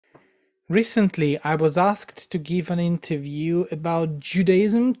Recently, I was asked to give an interview about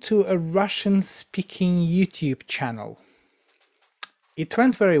Judaism to a Russian-speaking YouTube channel. It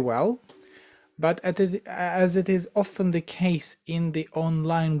went very well, but as it is often the case in the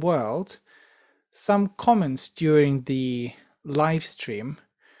online world, some comments during the live stream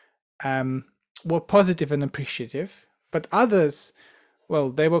were positive and appreciative, but others, well,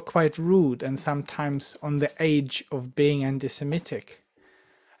 they were quite rude and sometimes on the edge of being anti-Semitic.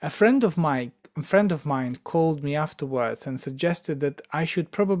 A friend of mine called me afterwards and suggested that I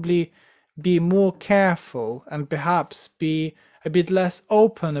should probably be more careful and perhaps be a bit less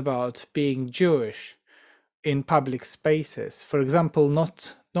open about being Jewish in public spaces. For example,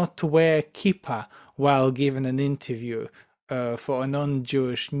 not to wear kippah while given an interview for a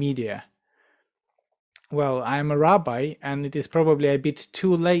non-Jewish media. Well, I'm a rabbi, and it is probably a bit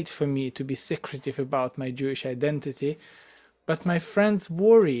too late for me to be secretive about my Jewish identity, but my friends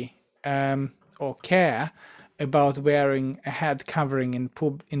worry or care about wearing a head covering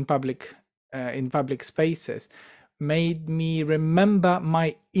in public spaces made me remember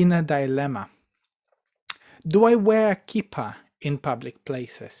my inner dilemma. Do I wear a kippah in public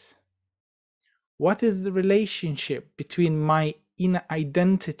places? What is the relationship between my inner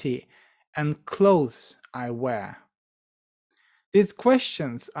identity and clothes I wear? These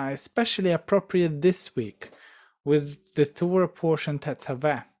questions are especially appropriate this week with the Torah portion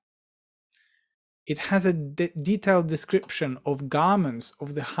Tetzaveh. It has a detailed description of garments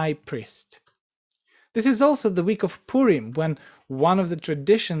of the high priest. This is also the week of Purim, when one of the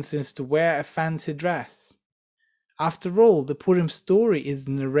traditions is to wear a fancy dress. After all, the Purim story is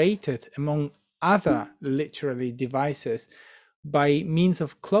narrated, among other literary devices, by means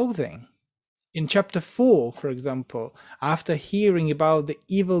of clothing. In chapter 4, for example, after hearing about the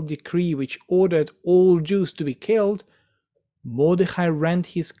evil decree which ordered all Jews to be killed, Mordechai rent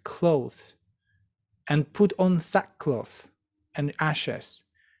his clothes and put on sackcloth and ashes,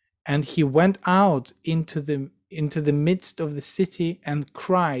 and he went out into the midst of the city and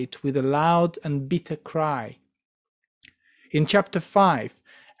cried with a loud and bitter cry. In chapter 5,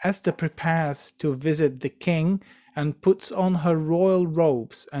 Esther prepares to visit the king and puts on her royal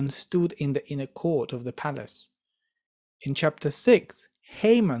robes and stood in the inner court of the palace. In chapter 6,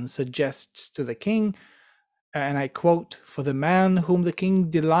 Haman suggests to the king, and I quote, "For the man whom the king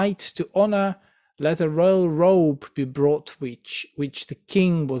delights to honor, let a royal robe be brought which the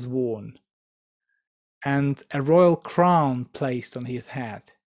king was worn, and a royal crown placed on his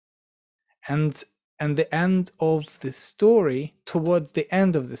head." And the end of the story, towards the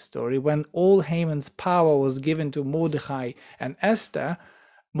end of the story, when all Haman's power was given to Mordechai and Esther,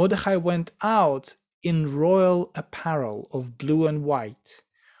 Mordechai went out in royal apparel of blue and white,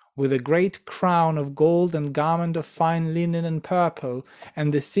 with a great crown of gold and garment of fine linen and purple,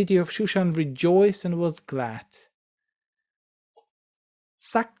 and the city of Shushan rejoiced and was glad.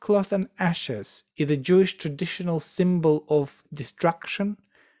 Sackcloth and ashes is the Jewish traditional symbol of destruction,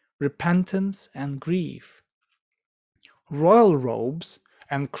 repentance, and grief. Royal robes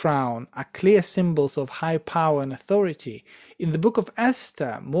and crown are clear symbols of high power and authority. In the book of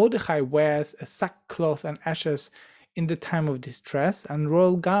Esther, Mordechai wears a sackcloth and ashes in the time of distress and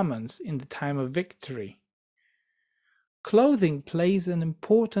royal garments in the time of victory. Clothing plays an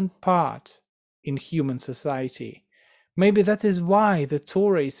important part in human society. Maybe that is why the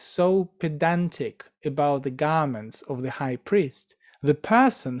Torah is so pedantic about the garments of the high priest, the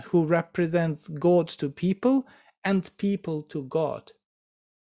person who represents God to people and people to God.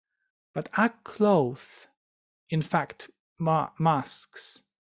 But are clothes, in fact, masks?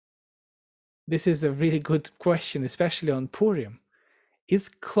 This is a really good question, especially on Purim. Is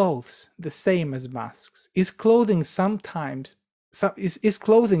clothes the same as masks? Is clothing something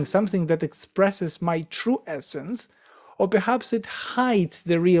that expresses my true essence, or perhaps it hides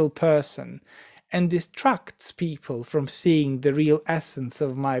the real person and distracts people from seeing the real essence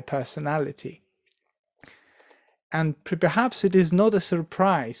of my personality? And perhaps it is not a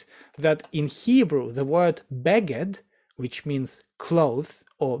surprise that in Hebrew the word beged, which means cloth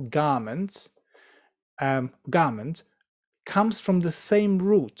or garment, comes from the same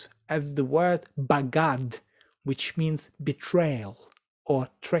root as the word bagad, which means betrayal or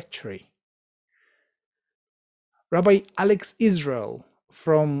treachery. Rabbi Alex Israel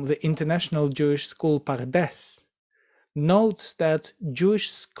from the International Jewish School Pardes notes that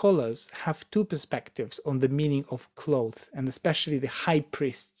Jewish scholars have two perspectives on the meaning of cloth, and especially the high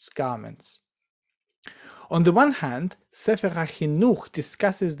priest's garments. On the one hand, Sefer HaChinuch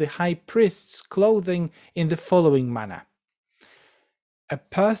discusses the high priest's clothing in the following manner. A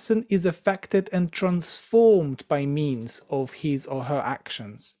person is affected and transformed by means of his or her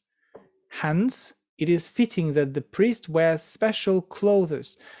actions. Hence, it is fitting that the priest wears special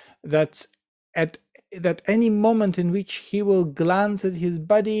clothes, that at any moment in which he will glance at his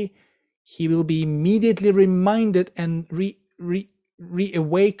body, he will be immediately reminded and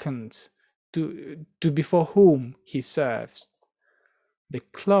reawakened to before whom he serves. The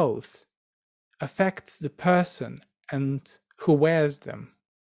clothes affects the person and who wears them.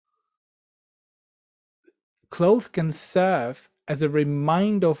 Clothes can serve as a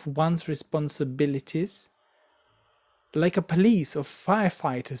reminder of one's responsibilities, like a police or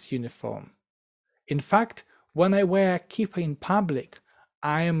firefighter's uniform. In fact, when I wear a kippah in public,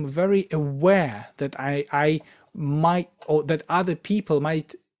 I am very aware that I might, or that other people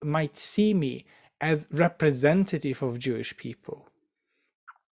might see me as representative of Jewish people.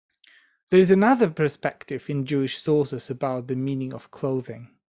 There is another perspective in Jewish sources about the meaning of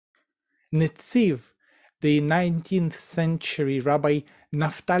clothing. Netziv, the 19th century Rabbi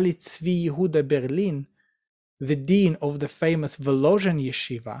Naftali Tzvi Yehuda Berlin, the dean of the famous Volozhin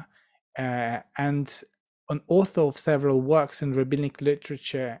Yeshiva, and an author of several works in rabbinic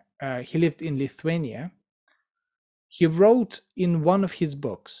literature, he lived in Lithuania. He wrote in one of his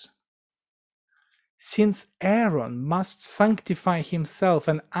books, "Since Aaron must sanctify himself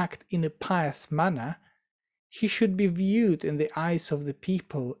and act in a pious manner, he should be viewed in the eyes of the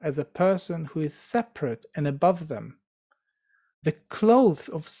people as a person who is separate and above them. The clothes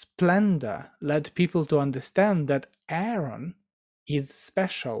of splendor led people to understand that Aaron is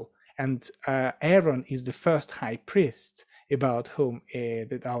special, and Aaron is the first high priest about whom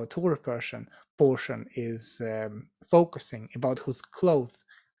that our Torah portion is focusing, about whose clothes,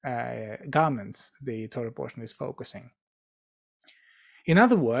 garments the Torah portion is focusing. In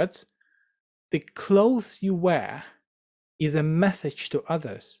other words, the clothes you wear is a message to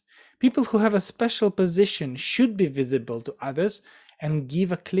others. People who have a special position should be visible to others and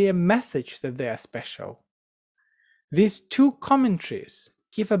give a clear message that they are special. These two commentaries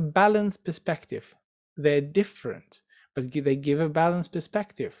give a balanced perspective. They're different, but they give a balanced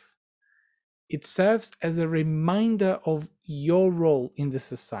perspective. It serves as a reminder of your role in the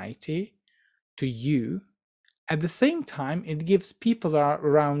society to you. At the same time, it gives people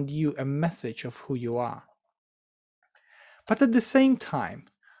around you a message of who you are. But at the same time,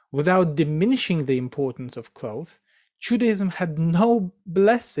 without diminishing the importance of clothes, Judaism had no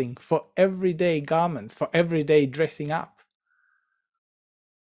blessing for everyday garments, for everyday dressing up.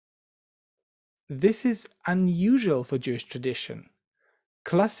 This is unusual for Jewish tradition.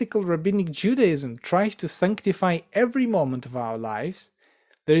 Classical rabbinic Judaism tries to sanctify every moment of our lives.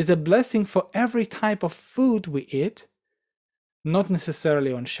 There is a blessing for every type of food we eat, not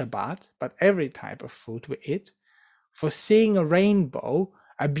necessarily on Shabbat, but every type of food we eat, for seeing a rainbow,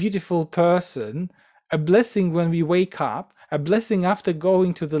 a beautiful person, a blessing when we wake up, a blessing after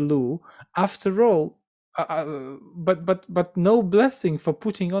going to the loo. After all, but no blessing for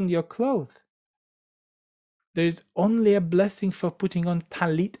putting on your clothes. There is only a blessing for putting on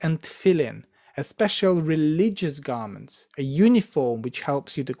talit and tefillin, a special religious garments, a uniform which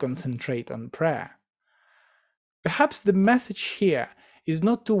helps you to concentrate on prayer. Perhaps the message here is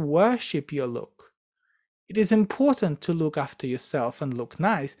not to worship your look. It is important to look after yourself and look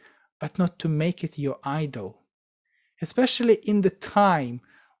nice, but not to make it your idol. Especially in the time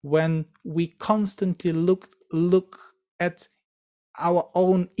when we constantly look at our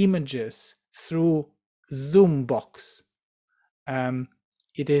own images through Zoom box.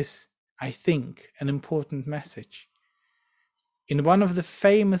 It is, I think, an important message. In one of the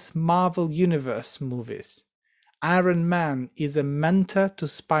famous Marvel Universe movies, Iron Man is a mentor to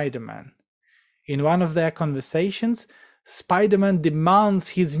Spider-Man. In one of their conversations, Spider-Man demands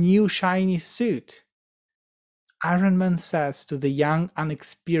his new shiny suit. Iron Man says to the young,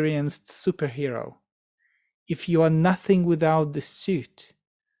 unexperienced superhero, "If you are nothing without the suit,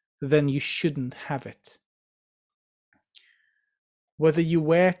 then you shouldn't have it." Whether you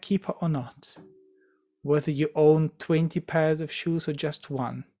wear kippah or not, whether you own 20 pairs of shoes or just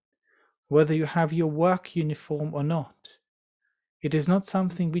one, whether you have your work uniform or not, it is not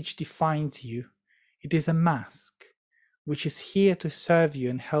something which defines you. It is a mask which is here to serve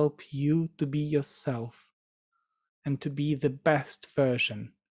you and help you to be yourself and to be the best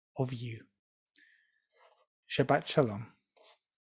version of you. Shabbat Shalom.